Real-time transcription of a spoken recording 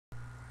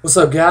What's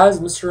up, guys?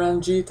 Mr.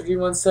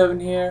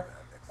 MG317 here,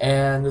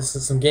 and this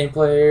is some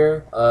gameplay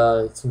here.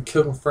 Some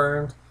kill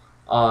confirmed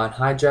on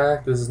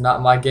Hijack. This is not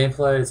my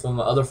gameplay. It's one of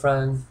my other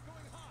friends.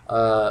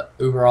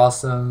 Uber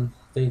awesome.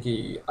 I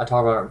talked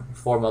about it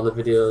before in my other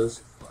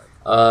videos.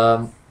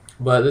 Um,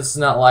 but this is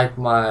not like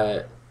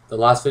the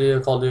last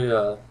video Call of Duty,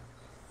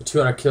 the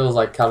 200 kills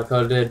like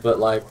Calico did. But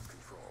like,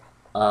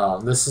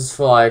 this is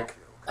for like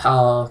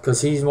how,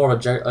 cause he's more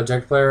of a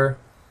object player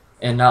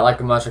and not like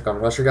much like a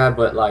rusher guy,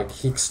 but like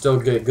he can still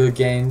get good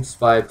games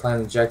by playing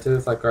the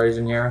objective like right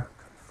in here.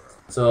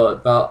 So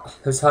about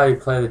this is how you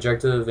play the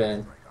objective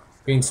and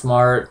being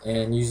smart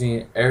and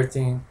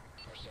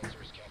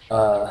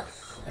uh,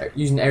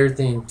 using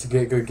everything to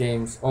get good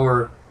games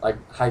or like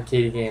high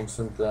KD games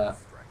from the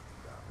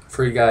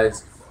free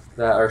guys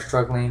that are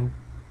struggling.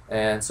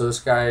 And so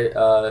this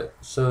guy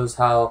shows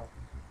how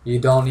you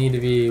don't need to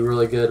be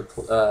really good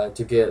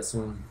to get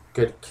some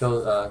good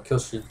kill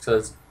streaks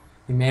because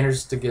he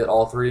managed to get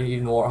all three,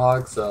 even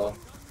Warthog. So,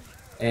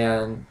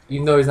 and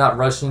even though he's not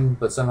rushing,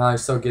 but somehow he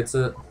still gets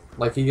it.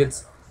 Like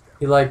he's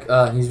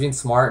being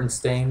smart and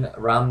staying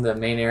around the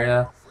main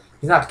area.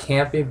 He's not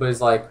camping, but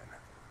he's like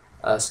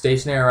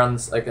stationary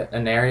around like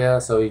an area,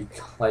 so he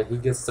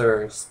gets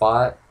their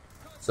spot.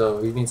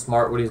 So he's being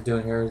smart what he's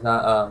doing here. He's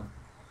not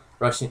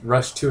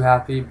rush too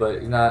happy, but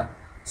he's not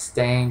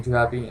staying too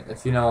happy.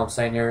 If you know what I'm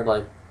saying here,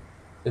 like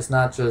it's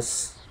not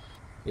just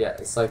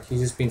it's like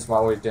he's just being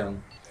smart what he's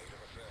doing.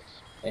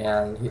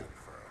 And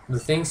the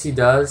things he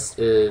does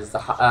is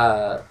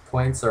the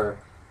points are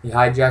he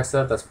hijacks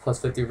stuff that's plus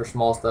 50 for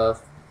small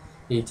stuff.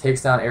 He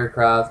takes down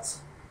aircraft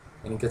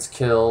and he gets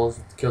kill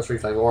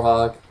streaks like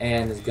Warhawk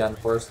and his gun,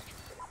 of course.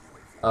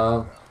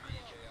 Um,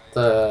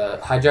 the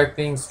hijack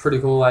thing's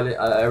pretty cool. I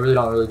really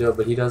don't really do it,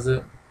 but he does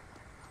it.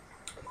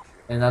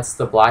 And that's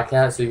the Black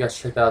Hat, so you guys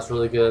check that out. It's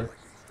really good.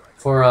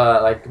 For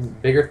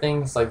like bigger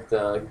things like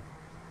the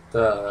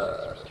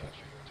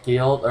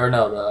guild or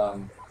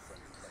no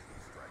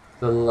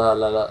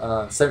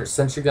the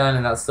sentry gun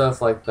and that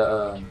stuff like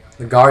the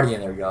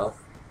Guardian, there we go,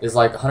 is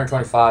like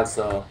 125,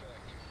 so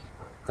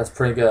that's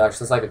pretty good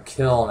actually. It's like a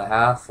kill and a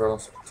half or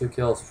almost 2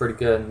 kills, pretty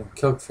good.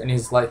 And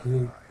he's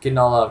getting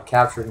all out of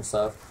captures and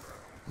stuff,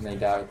 and they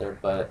die right there.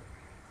 But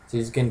so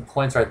he's getting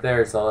points right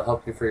there, so it'll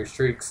help you for your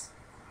streaks.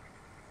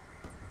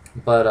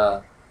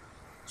 But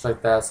it's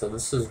like that. So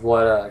this is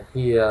what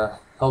he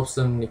helps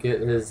him to get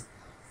his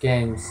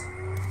games.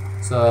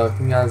 So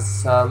can you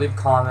guys leave a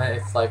comment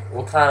if like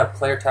what kind of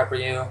player type are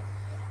you?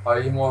 Are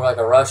you more like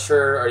a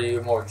rusher? Are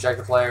you more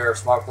objective player or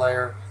smart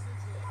player?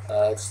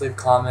 Just leave a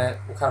comment.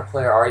 What kind of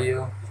player are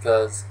you?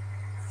 Because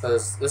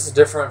this is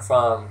different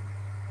from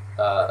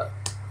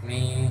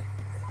me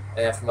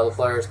and from other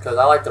players. Because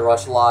I like to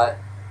rush a lot,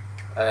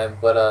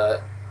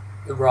 but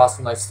Uber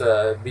Awesome likes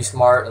to be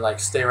smart and like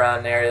stay around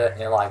an area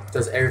and like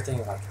does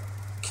everything like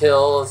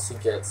kills. He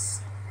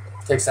takes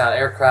down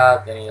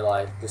aircraft and he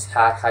like just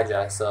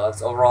hijacks. So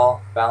that's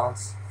overall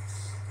balance.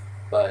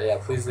 But yeah,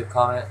 please leave a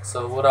comment.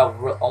 So what I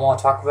want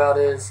to talk about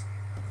is,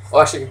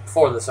 well, actually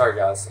before this, sorry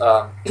guys.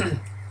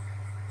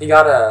 He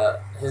got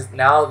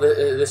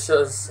this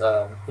shows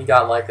he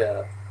got like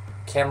a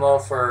camo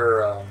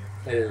for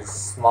his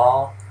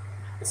small.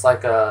 It's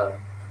like I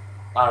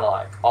don't know,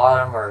 like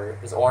autumn or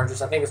his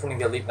oranges. I think it's when you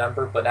get elite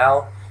member. But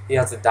now he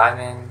has a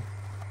diamond,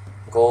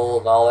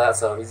 gold, and all that.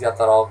 So he's got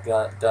that all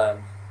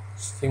done.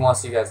 He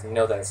wants you guys to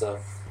know that. So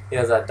he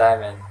has that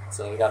diamond.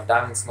 So he got a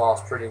diamond small.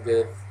 It's pretty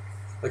good.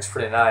 Looks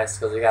pretty nice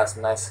because he got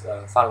some nice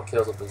final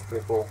kills with it. It's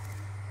pretty cool.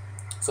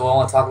 So what I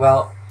want to talk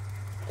about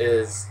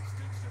is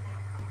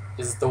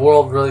the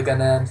world really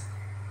gonna end?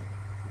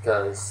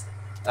 Because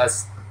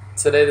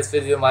today this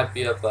video might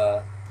be up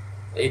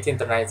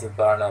 18th or 19th,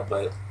 but I don't know.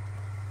 But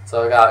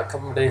so I got a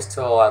couple more days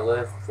till I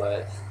live,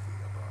 but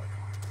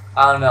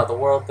I don't know, the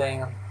world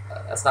thing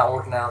that's not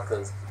working out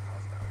because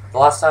the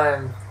last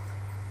time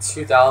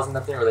 2000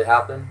 nothing really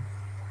happened,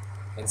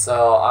 and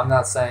so I'm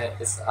not saying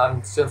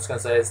I'm just gonna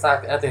say it's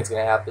not nothing's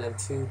gonna happen.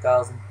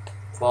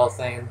 2012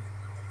 thing,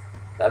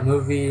 that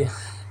movie,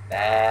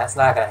 nah, it's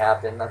not gonna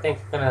happen. I think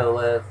we're gonna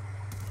live.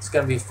 It's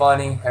gonna be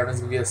funny.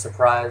 Everyone's gonna be a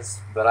surprise,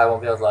 but I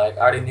won't be able to like.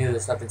 I already knew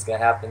this. Nothing's gonna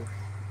happen,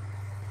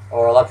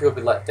 or a lot of people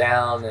will be let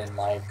down, and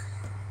like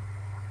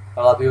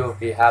a lot of people will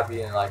be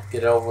happy and like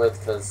get it over with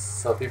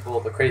because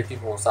the crazy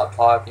people will stop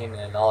talking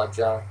and all that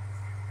junk.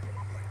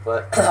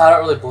 But I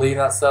don't really believe in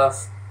that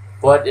stuff.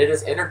 But it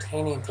is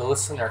entertaining to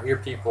listen or hear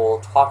people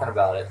talking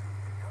about it.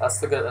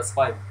 That's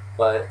fine.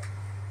 But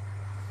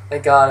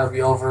thank God it'll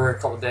be over in a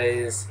couple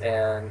days,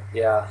 and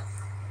yeah,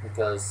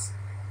 because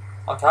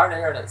I'm tired of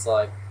hearing it. It's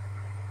like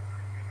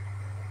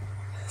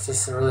it's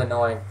just really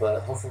annoying,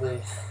 but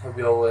hopefully it'll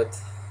be over with.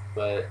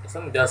 But if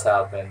something does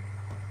happen,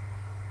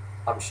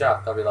 I'll be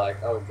shocked. I'll be like,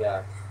 oh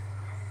god.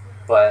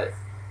 But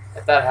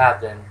if that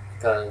happened,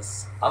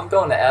 because I'm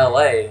going to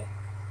LA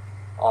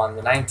on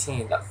the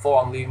 19th at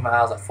 4, I'm leaving my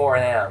house at 4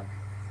 a.m.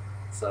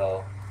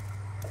 So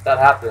if that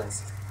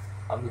happens,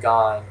 I'm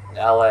gone in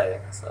LA.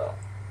 So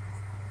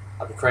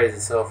I'll be crazy.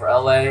 So for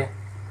LA,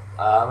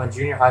 I'm in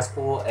junior high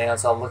school, and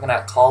so I'm looking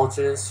at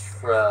colleges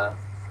for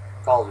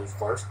colleges, of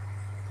course,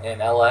 in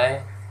LA.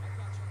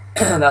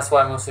 That's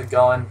why I'm mostly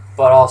going.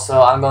 But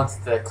also, I'm going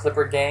to the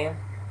Clipper game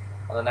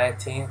on the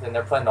 19th, and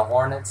they're playing the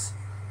Hornets.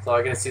 So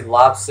I get to see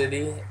Lob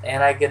City,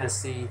 and I get to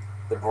see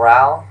the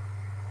Brow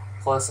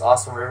plus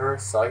Austin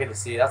Rivers. So I get to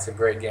see, that's a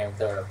great game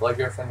there. Blake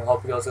Griffin,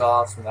 hope he goes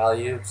off some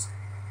alley-oops.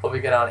 Hope we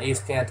get on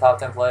ESPN top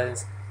 10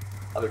 plays.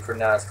 That'll be pretty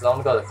nice, because I want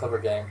to go to the Clipper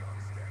game.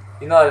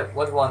 You know, I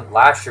went to one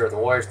last year with the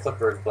Warriors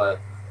Clippers, but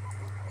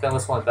I think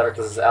this one's better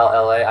because it's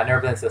LA. I've never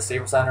been to the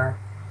Staples Center,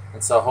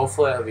 and so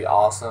hopefully it'll be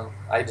awesome.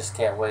 I just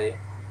can't wait.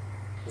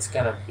 It's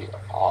gonna be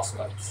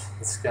awesome.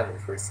 It's gonna be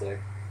pretty sick.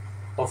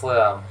 Hopefully,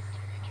 I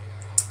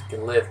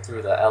can live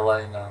through the LA,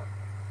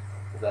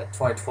 that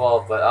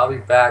 2012. But I'll be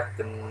back.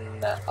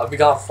 I'll be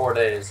gone for 4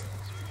 days.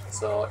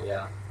 So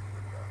yeah.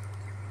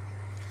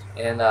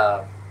 And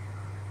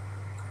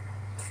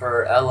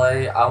for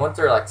LA, I went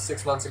there like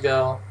 6 months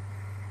ago.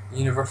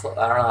 Universal.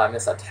 I don't know how I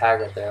missed that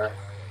tag right there,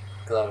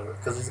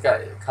 because these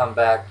guys come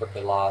back, but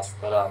they lost.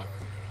 But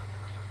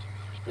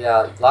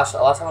yeah, last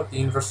time I went to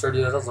Universal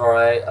Studios, that was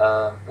alright.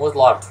 It was a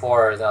lot of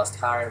tours, and I was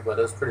tired, but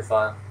it was pretty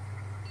fun.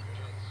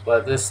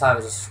 But this time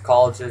it's just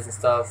colleges and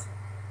stuff,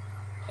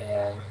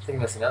 and I think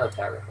there's another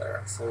tag right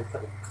there, so we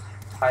could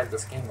have tied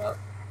this game up.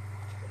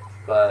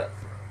 But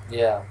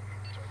yeah,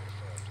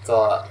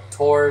 so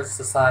tours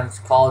this time,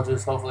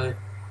 colleges, hopefully,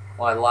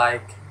 what I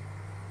like.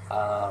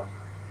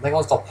 I think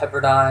one's called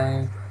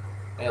Pepperdine,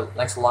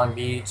 next to Long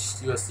Beach,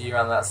 USC,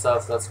 around that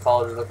stuff. So that's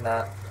college we're looking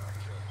at.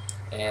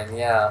 And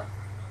yeah,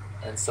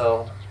 and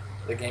so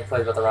the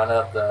gameplay's about to run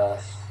up.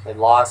 They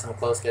lost in a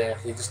close game.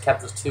 If he just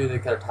kept us 2, they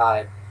could have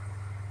tied.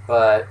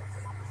 But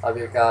I'll be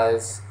good,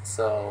 guys.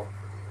 So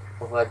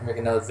hopefully I can make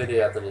another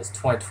video after this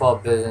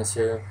 2012 business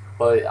here.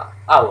 But yeah,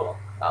 I will,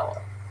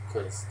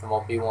 because there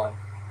won't be one.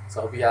 So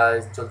I hope you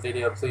guys enjoyed the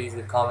video. Please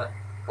leave a comment,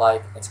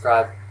 like, and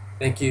subscribe.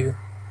 Thank you,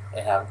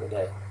 and have a good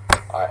day.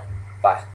 Alright, bye.